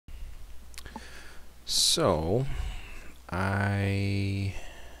So, I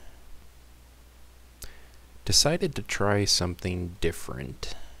decided to try something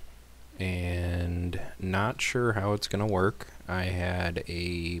different and not sure how it's going to work. I had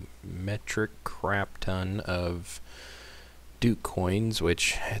a metric crap ton of Duke coins,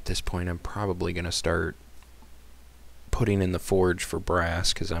 which at this point I'm probably going to start putting in the forge for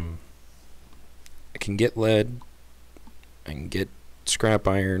brass because I can get lead, I can get scrap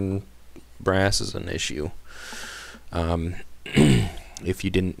iron. Brass is an issue. If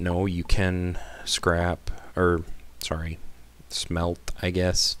you didn't know, you can smelt, I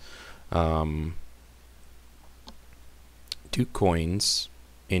guess, Duke coins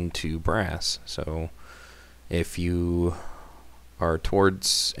into brass. So if you are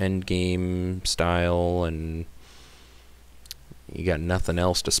towards end game style and you got nothing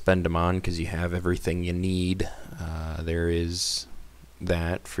else to spend them on because you have everything you need, there is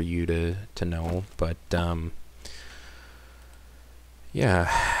that for you to know. But yeah,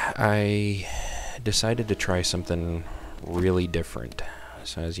 I decided to try something really different.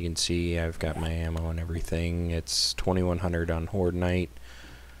 So as you can see, I've got my ammo and everything. It's 2100 on Horde night,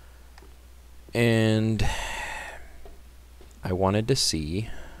 and I wanted to see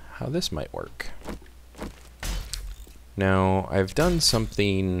how this might work. Now, I've done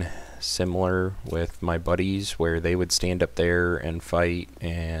something similar with my buddies where they would stand up there and fight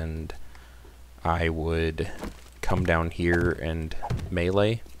and I would come down here and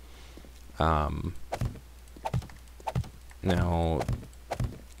melee. Now,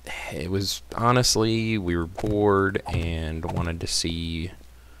 it was honestly, we were bored and wanted to see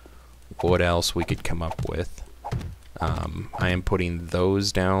what else we could come up with. I am putting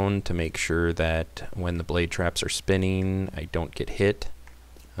those down to make sure that when the blade traps are spinning, I don't get hit.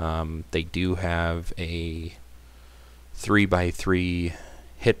 They do have a 3x3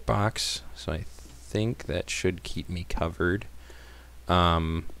 hitbox, so I think that should keep me covered.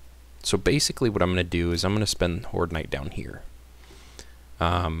 So basically what I'm going to do is I'm going to spend Horde night down here.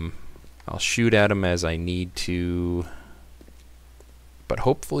 I'll shoot at them as I need to, but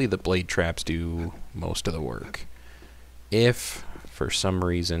hopefully the blade traps do most of the work. If for some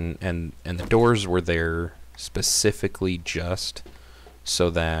reason, and the doors were there specifically just so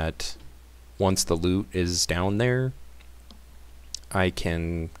that once the loot is down there, I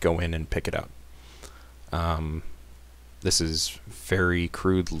can go in and pick it up. This is very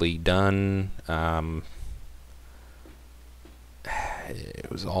crudely done. It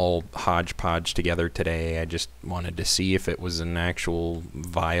was all hodgepodge together today. I just wanted to see if it was an actual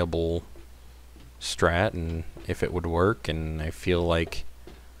viable strat and if it would work, and I feel like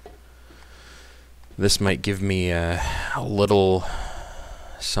this might give me a little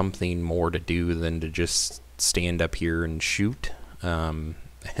something more to do than to just stand up here and shoot, and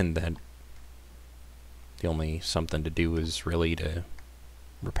that the only something to do is really to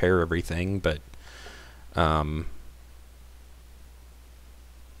repair everything. But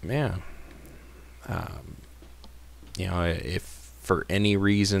yeah, you know, if for any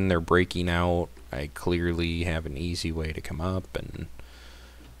reason they're breaking out, I clearly have an easy way to come up and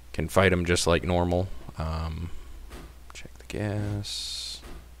can fight them just like normal. Check the gas.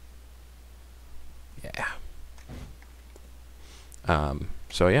 Yeah.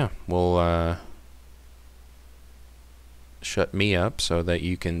 So yeah, we'll shut me up so that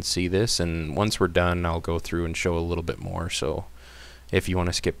you can see this, and once we're done, I'll go through and show a little bit more. So if you want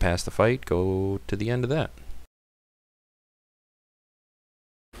to skip past the fight, go to the end of that.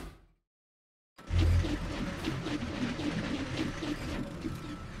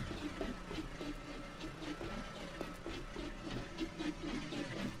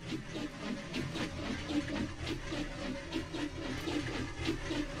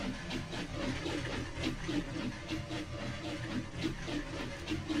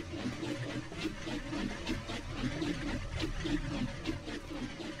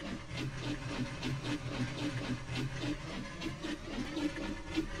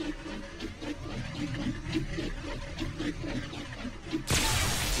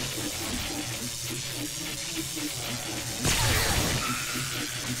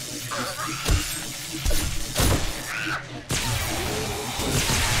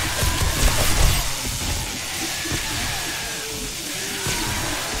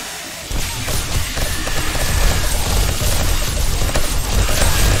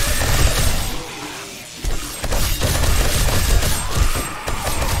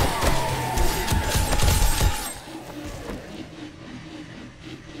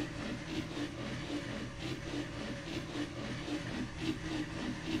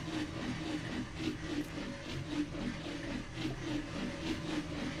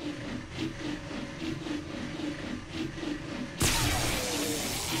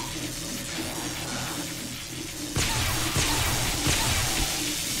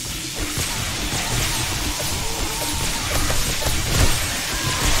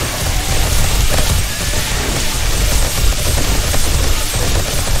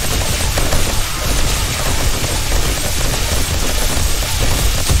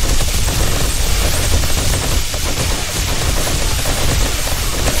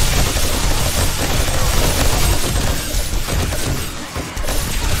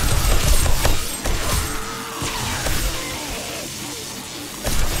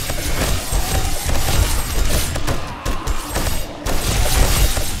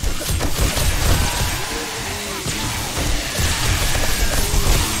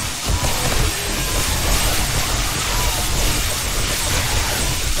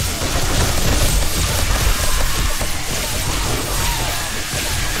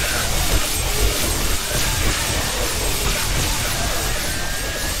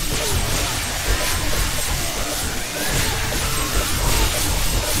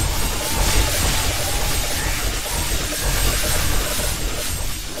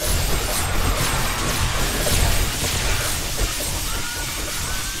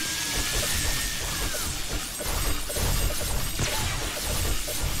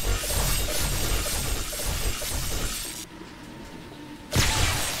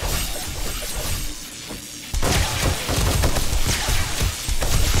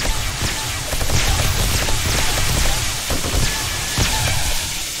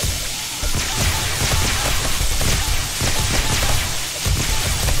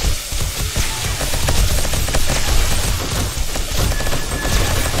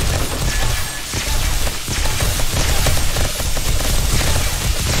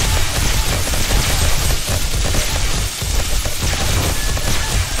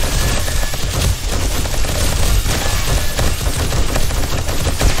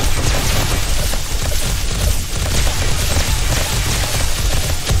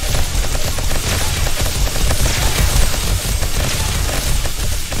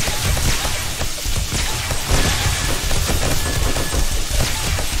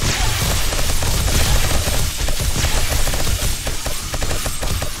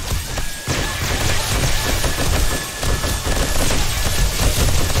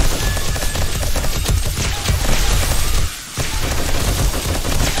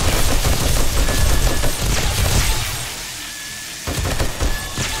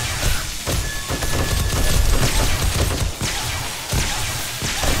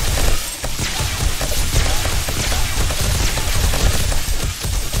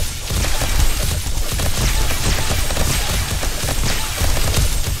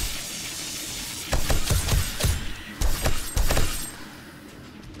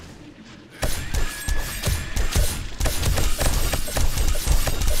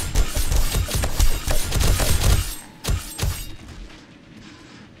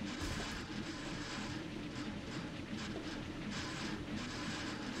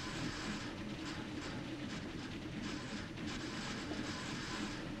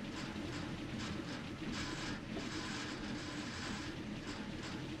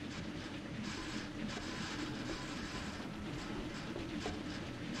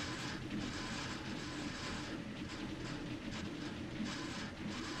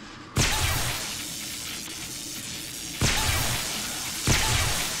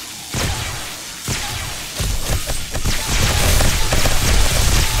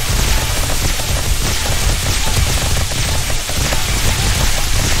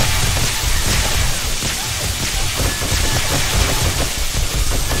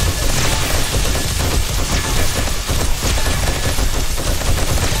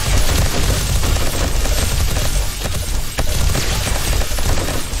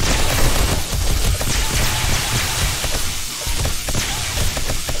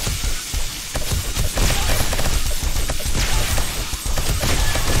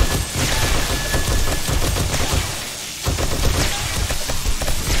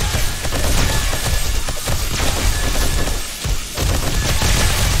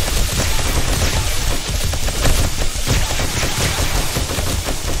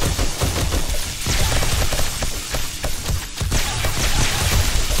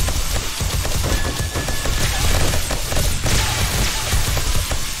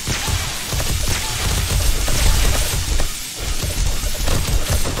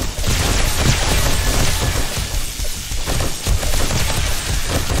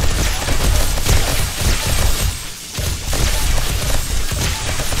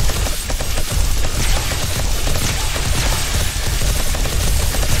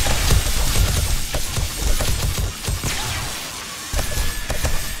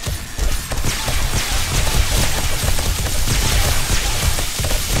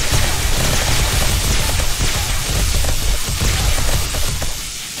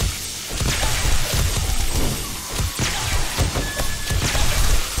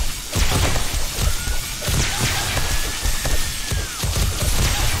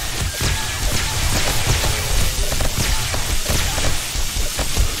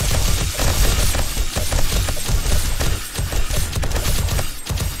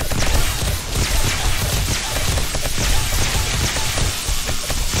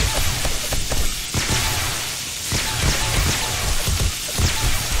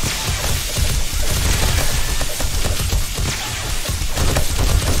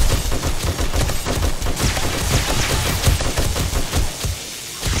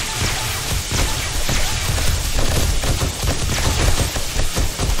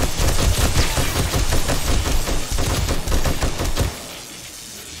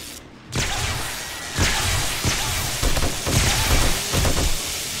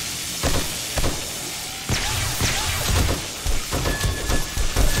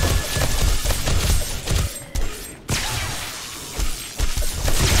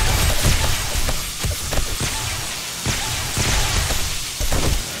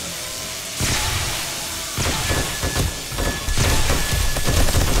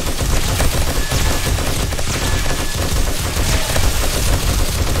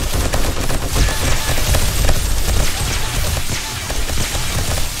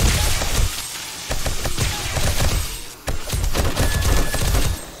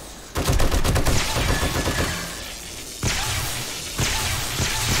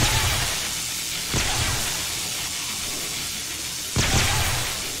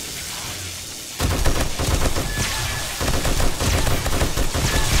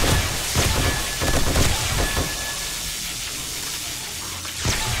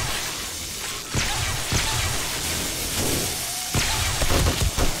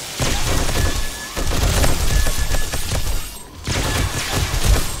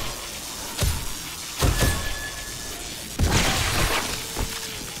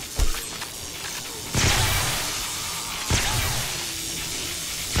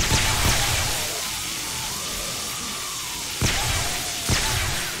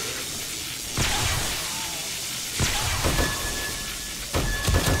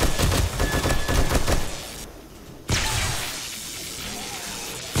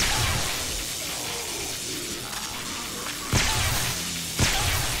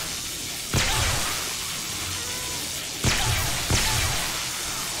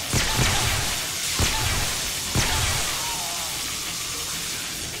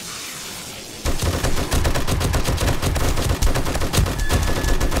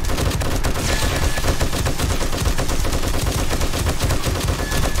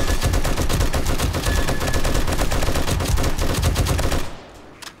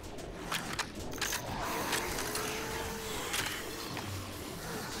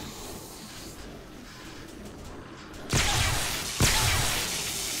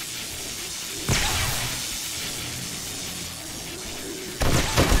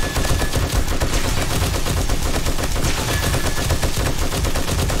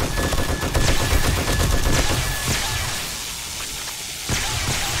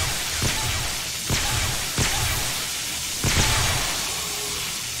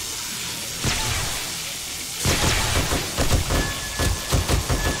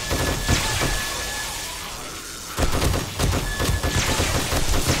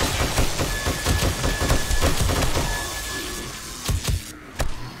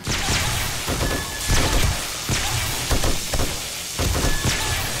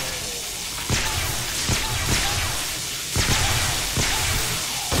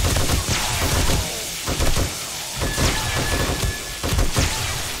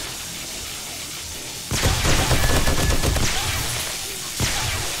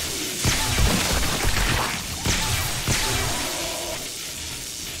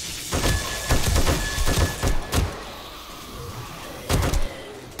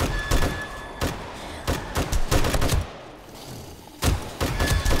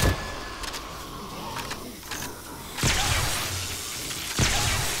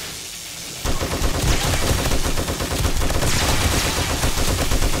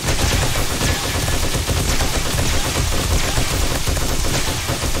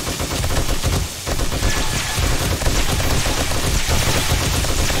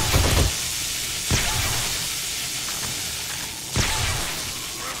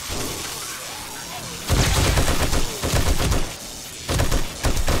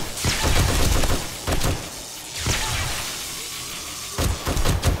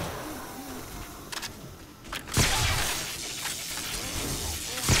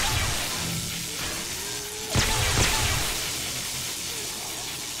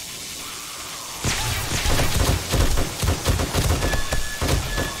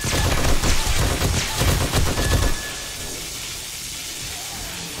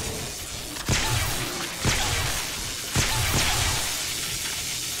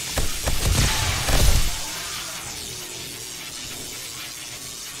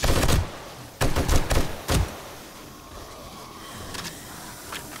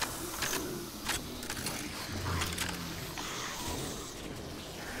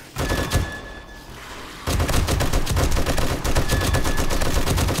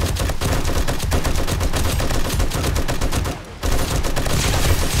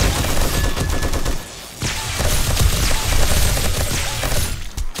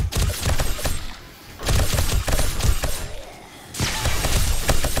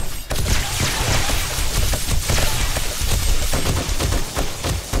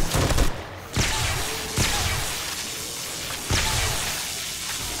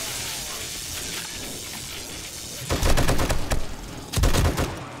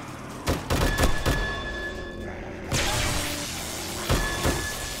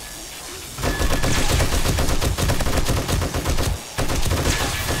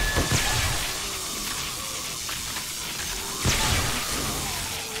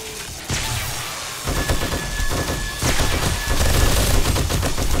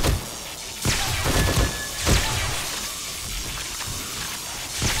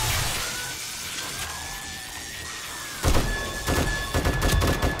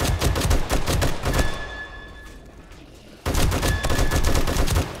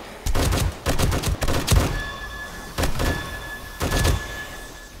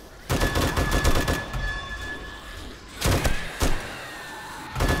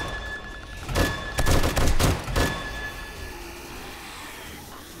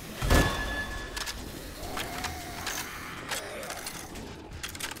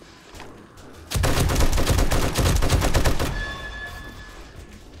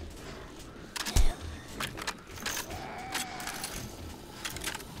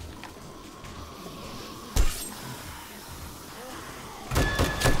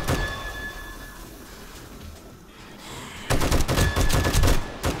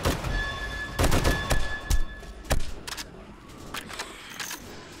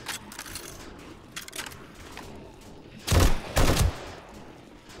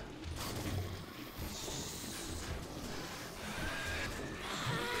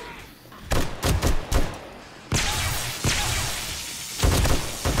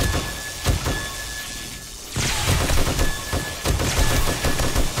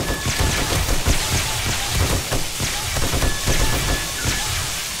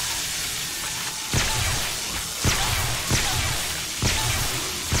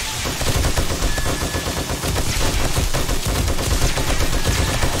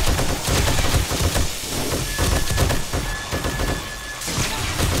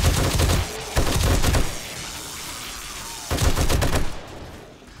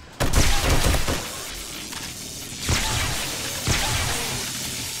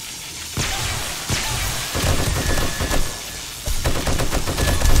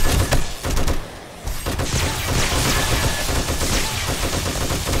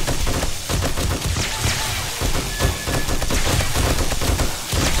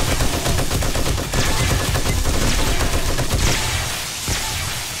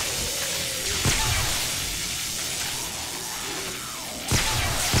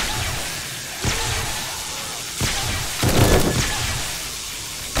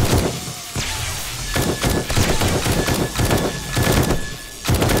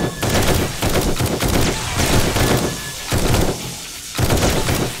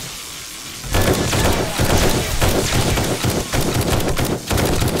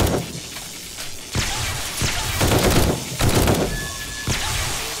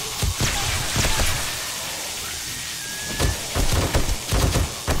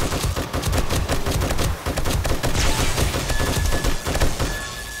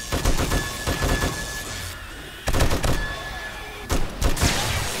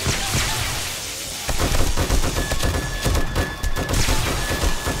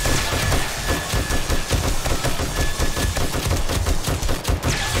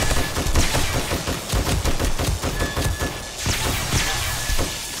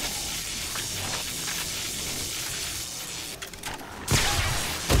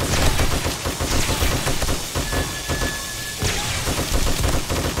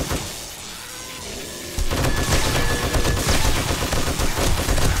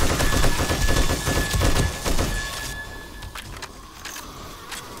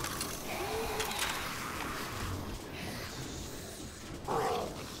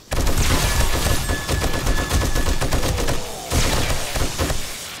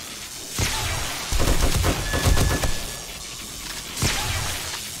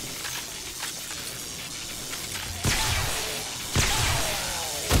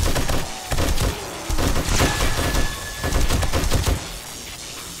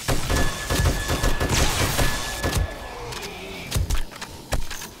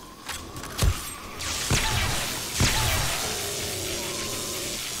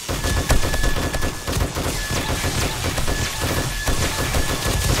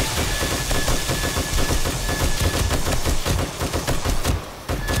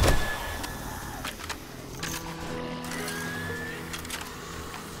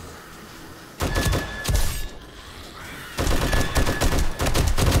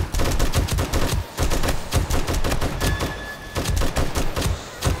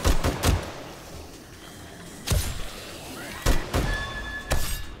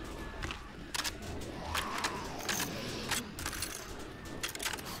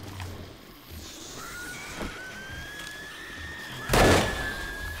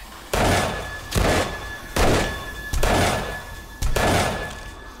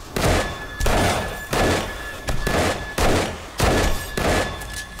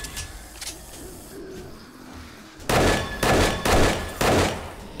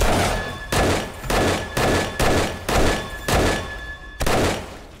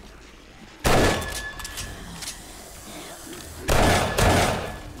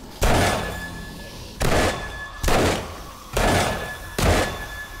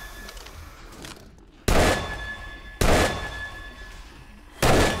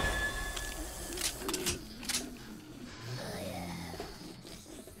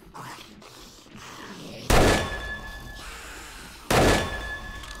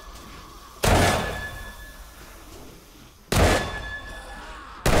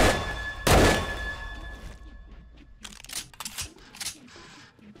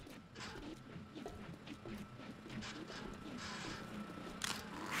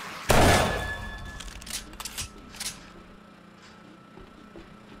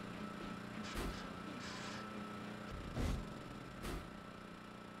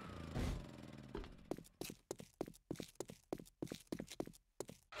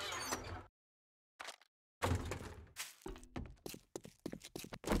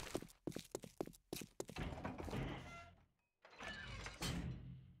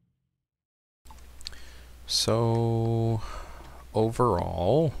 So,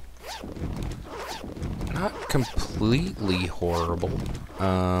 overall, not completely horrible.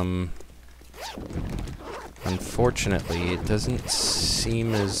 Unfortunately, it doesn't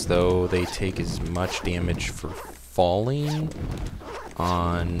seem as though they take as much damage for falling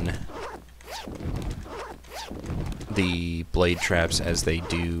on the blade traps as they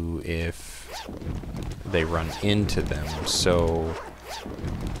do if they run into them. So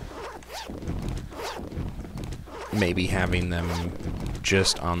maybe having them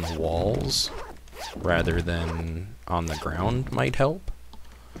just on the walls rather than on the ground might help.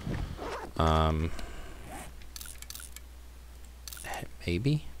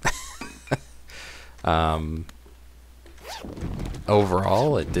 Maybe.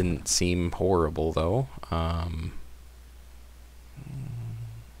 Overall, it didn't seem horrible, though.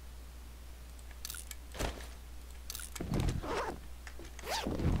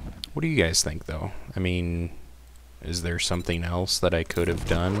 What do you guys think, though? I mean, is there something else that I could have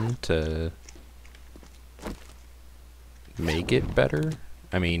done to make it better?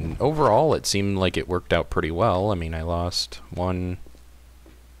 I mean, overall, it seemed like it worked out pretty well. I mean, I lost one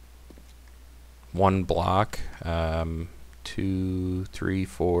block, 2, 3,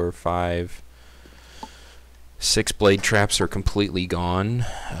 4, 5, 6 blade traps are completely gone.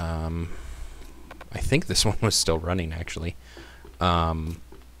 I think this one was still running, actually.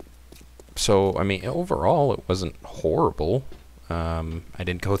 So, I mean, overall, it wasn't horrible. I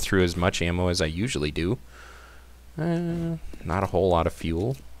didn't go through as much ammo as I usually do. Not a whole lot of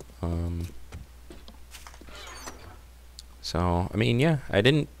fuel. So, I mean, yeah, I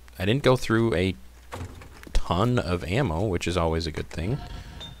didn't go through a ton of ammo, which is always a good thing.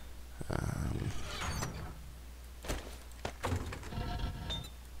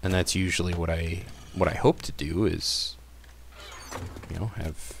 And that's usually what I hope to do is, you know,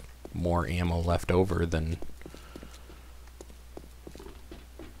 have more ammo left over than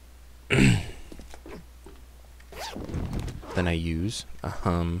than I use.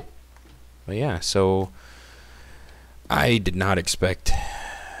 But yeah, so I did not expect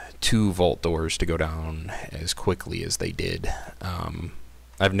 2 vault doors to go down as quickly as they did.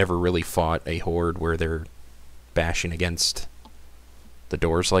 I've never really fought a horde where they're bashing against the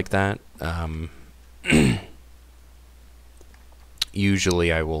doors like that.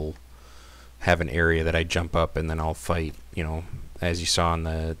 Usually I will have an area that I jump up and then I'll fight, you know, as you saw on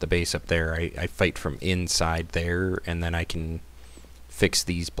the base up there, I fight from inside there, and then I can fix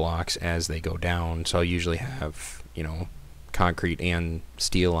these blocks as they go down. So I'll usually have, you know, concrete and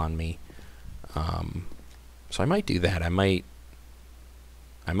steel on me. So I might do that. I might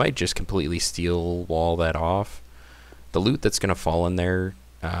just completely steel wall that off. The loot that's gonna fall in there,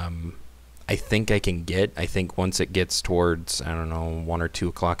 I think I can get. I think once it gets towards, I don't know, 1 or 2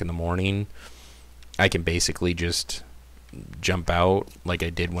 o'clock in the morning, I can basically just jump out like I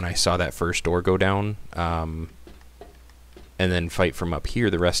did when I saw that first door go down, and then fight from up here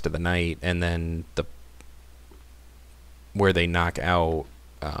the rest of the night, and then where they knock out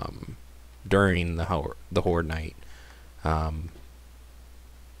during the horde night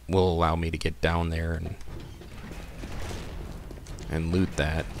will allow me to get down there and loot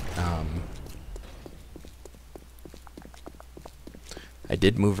that. I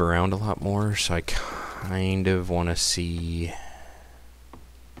did move around a lot more, so I kind of want to see,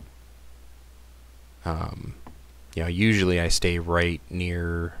 you know, usually I stay right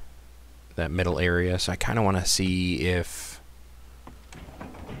near that middle area, so I kind of want to see if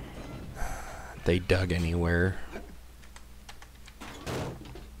they dug anywhere.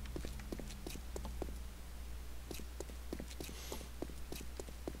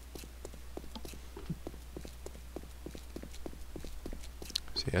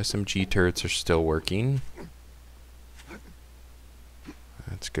 So the SMG turrets are still working.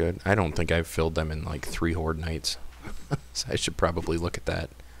 That's good. I don't think I've filled them in like 3 horde nights. So I should probably look at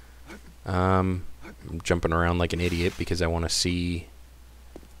that. I'm jumping around like an idiot because I want to see.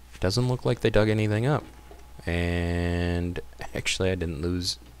 Doesn't look like they dug anything up. And actually I didn't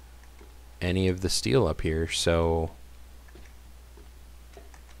lose any of the steel up here, so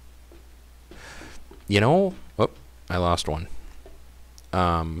you know, oh, I lost one.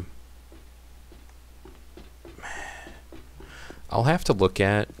 I'll have to look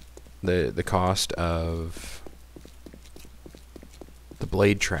at the cost of the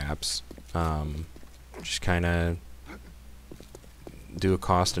blade traps. Just kind of do a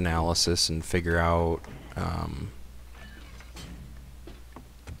cost analysis and figure out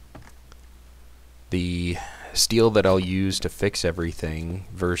the steel that I'll use to fix everything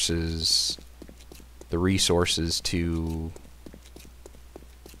versus the resources to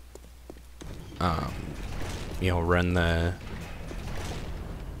you know, run the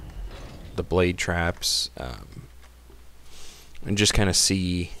blade traps, and just kind of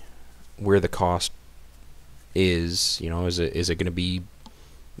see where the cost is. You know, is it going to be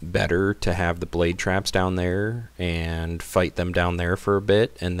better to have the blade traps down there and fight them down there for a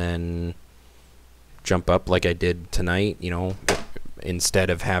bit and then jump up like I did tonight, you know, instead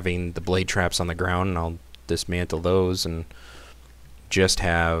of having the blade traps on the ground, and I'll dismantle those and just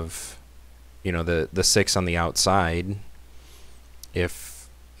have, you know, the 6 on the outside, if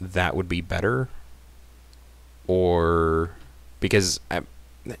that would be better. Or because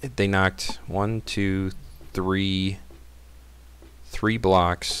they knocked 1, 2, 3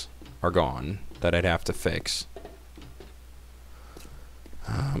 blocks are gone that I'd have to fix.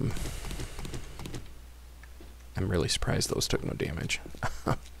 I'm really surprised those took no damage.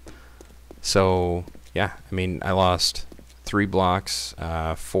 So yeah, I mean, I lost 3 blocks,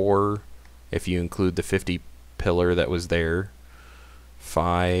 4 if you include the 50 pillar that was there,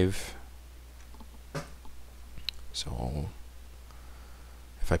 5. So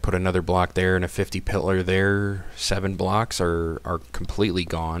if I put another block there and a 50 pillar there, 7 blocks are completely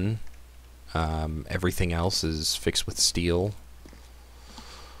gone. Everything else is fixed with steel.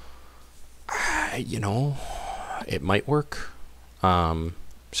 You know, it might work.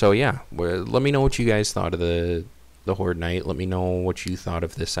 So yeah, let me know what you guys thought of the Horde Night. Let me know what you thought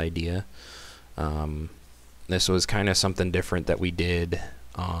of this idea. This was kind of something different that we did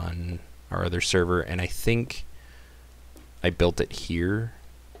on our other server, and I think I built it here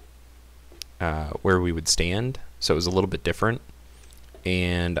where we would stand, so it was a little bit different.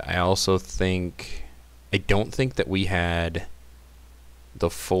 And I also think, I don't think that we had the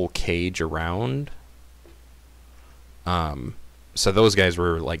full cage around. So those guys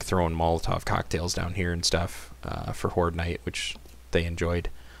were like throwing Molotov cocktails down here and stuff for Horde Night, which they enjoyed.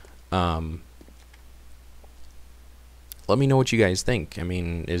 Let me know what you guys think. I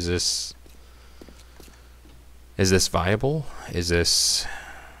mean, is this viable? Is this,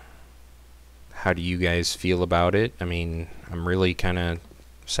 how do you guys feel about it? I mean, I'm really kind of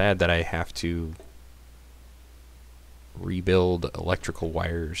sad that I have to rebuild electrical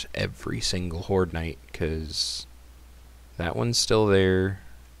wires every single Horde Night, because that one's still there.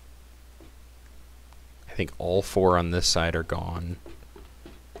 I think all 4 on this side are gone.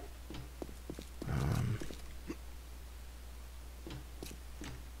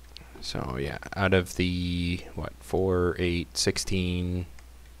 So yeah, out of the, what, 4, 8, 16,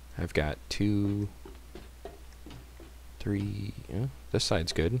 I've got 2, 3, yeah, this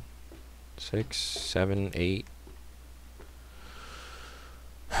side's good, 6, 7, 8.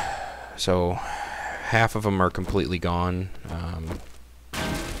 So half of them are completely gone.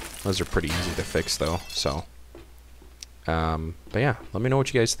 Those are pretty easy to fix though, so but yeah, let me know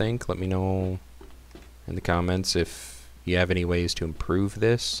what you guys think. Let me know in the comments if you have any ways to improve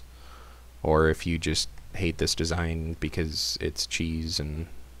this, or if you just hate this design because it's cheese and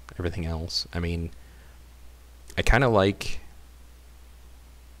everything else. I mean, I kind of like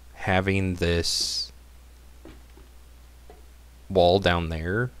having this wall down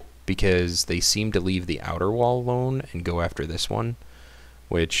there, because they seem to leave the outer wall alone and go after this one,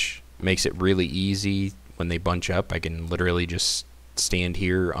 which makes it really easy when they bunch up. I can literally just stand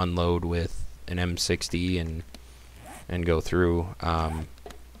here, unload with an M60 and go through.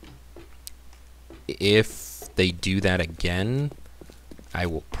 If they do that again, I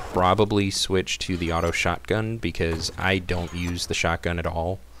will probably switch to the auto shotgun, because I don't use the shotgun at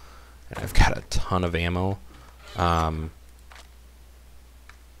all, and I've got a ton of ammo.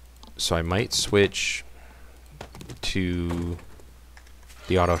 So I might switch to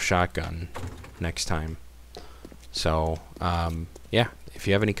the auto shotgun next time. So yeah, if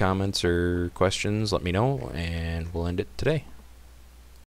you have any comments or questions, let me know, and we'll end it today.